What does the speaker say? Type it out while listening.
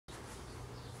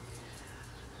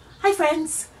Hi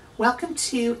friends, welcome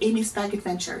to Amy's Bag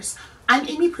Adventures. I'm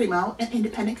Amy Primo, an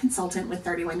independent consultant with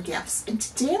 31 Gifts, and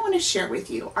today I want to share with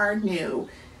you our new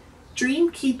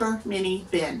Dreamkeeper Mini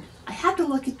bin. I had to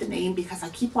look at the name because I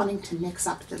keep wanting to mix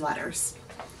up the letters.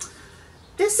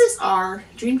 This is our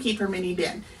Dreamkeeper Mini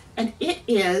bin, and it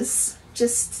is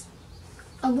just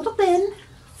a little bin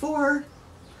for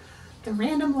the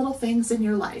random little things in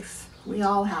your life. We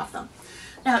all have them.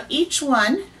 Now each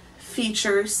one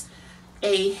features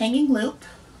a hanging loop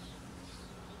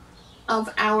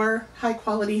of our high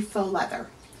quality faux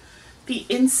leather. The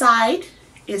inside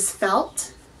is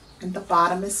felt and the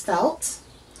bottom is felt.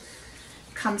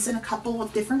 Comes in a couple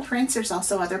of different prints. There's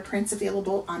also other prints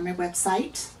available on my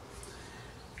website.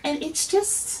 And it's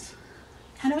just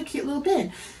kind of a cute little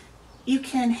bin. You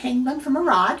can hang them from a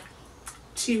rod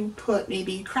to put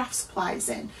maybe craft supplies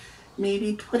in.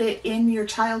 Maybe put it in your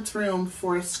child's room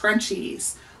for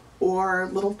scrunchies or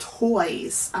little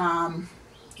toys,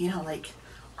 you know, like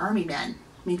army men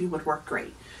maybe would work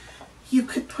great. You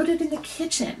could put it in the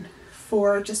kitchen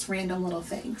for just random little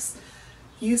things.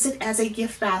 Use it as a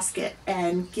gift basket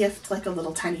and gift like a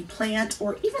little tiny plant,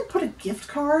 or even put a gift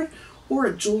card or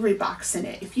a jewelry box in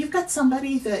it. If you've got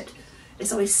somebody that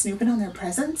is always snooping on their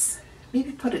presents,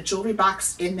 maybe put a jewelry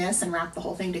box in this and wrap the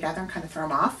whole thing together and kind of throw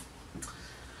them off.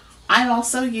 I'm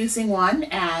also using one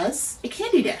as a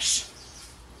candy dish.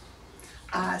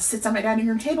 Sits on my dining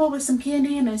room table with some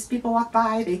candy, and as people walk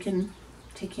by, they can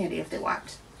take candy if they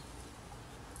want.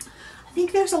 I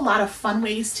think there's a lot of fun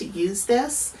ways to use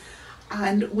this,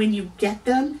 and when you get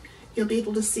them, you'll be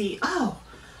able to see, oh,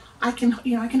 I can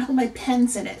hold my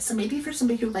pens in it. So maybe for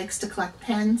somebody who likes to collect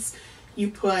pens, you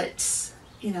put,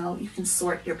 you can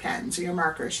sort your pens or your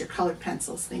markers, your colored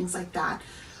pencils, things like that.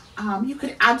 You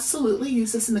could absolutely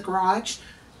use this in the garage.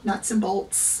 Nuts and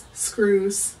bolts,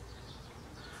 screws,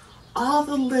 all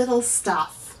the little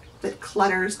stuff that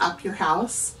clutters up your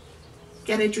house.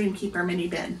 Get a Dreamkeeper Mini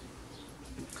bin.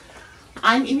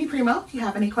 I'm Amy Primo. If you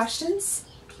have any questions,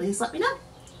 please let me know.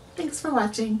 Thanks for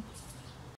watching.